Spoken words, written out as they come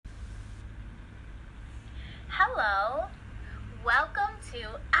Hello. Welcome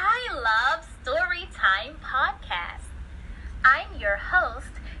to I Love Storytime podcast. I'm your host,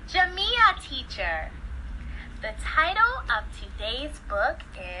 Jamia Teacher. The title of today's book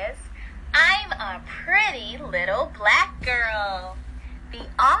is I'm a Pretty Little Black Girl. The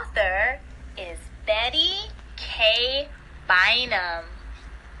author is Betty K. Bynum.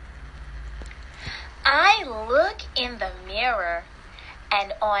 I look in the mirror,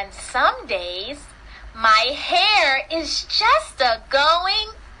 and on some days, my hair is just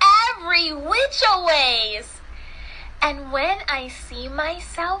a-going every which a ways. And when I see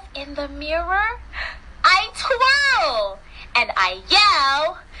myself in the mirror, I twirl and I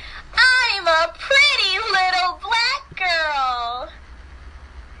yell, I'm a pretty little black girl.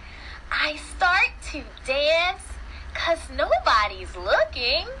 I start to dance 'cause nobody's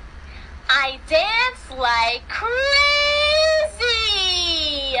looking. I dance like crazy.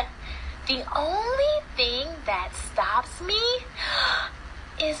 The only thing that stops me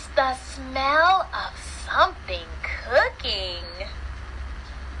is the smell of something cooking.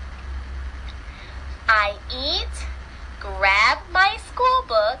 I eat, grab my school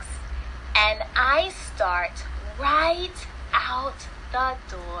books, and I start right out the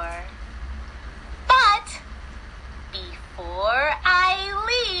door. But before I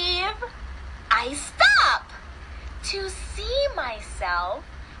leave, I stop to see myself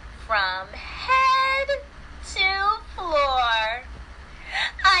from head to floor.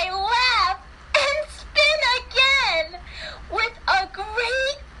 I laugh and spin again with a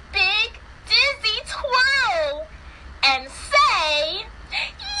great big dizzy twirl and say,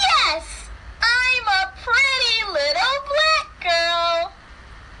 yes, I'm a pretty little black girl.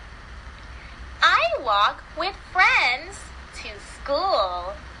 I walk with friends to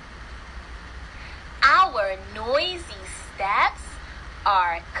school. Our noisy steps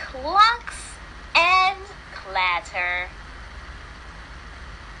are clucks and clatter.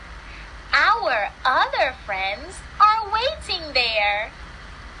 Our other friends are waiting there.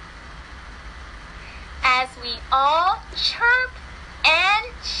 As we all chirp and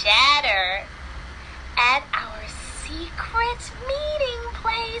chatter at our secret meeting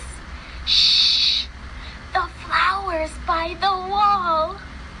place. Shh! The flowers by the wall.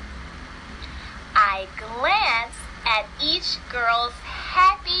 I glance at each girl's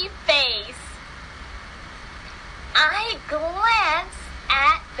happy face. I glance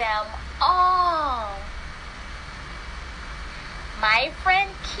at them all. My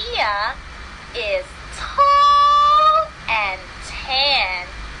friend Kia is tall and tan.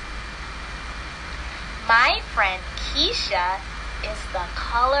 My friend Keisha is the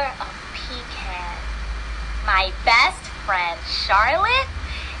color of pecan. My best friend Charlotte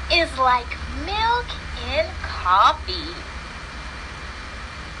is like milk in coffee.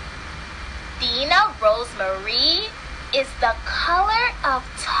 Dina Rosemarie is the color of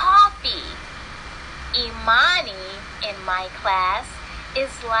toffee. Imani in my class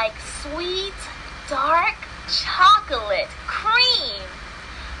is like sweet, dark chocolate cream.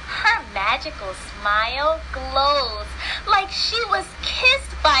 Her magical smile glows like she was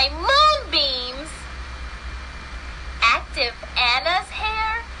kissed by moonbeams. Active Anna's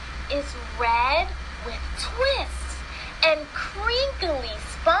hair is red with twists and crinkly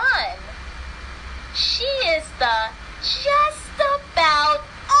spun. She is the just about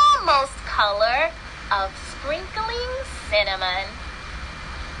almost color of sprinkling cinnamon.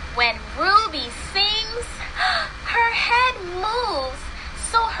 When Ruby sings, her head moves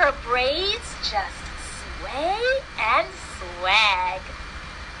so her braids just sway and swag.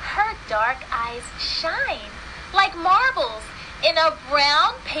 Her dark eyes shine like marbles in a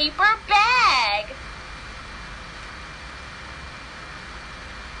brown paper bag.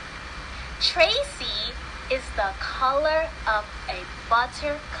 Tracy is the color of a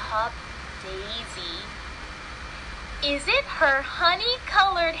buttercup daisy. Is it her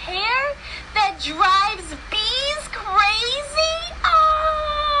honey-colored hair that drives bees crazy?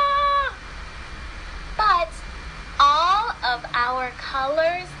 Ah! But all of our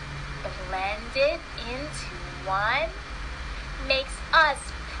colors blended into one makes us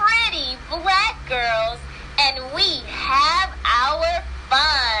pretty black girls, and we have our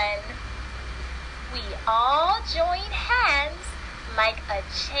fun. We all join hands like a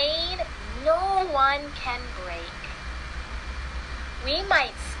chain no one can break. We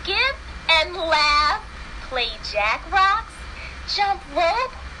might skip and laugh, play jackrocks, jump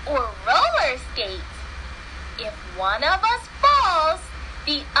rope, or roller skate. If one of us falls,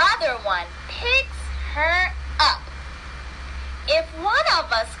 the other one picks her up. If one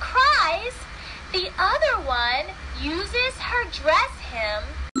of us cries, the other one uses her dress hem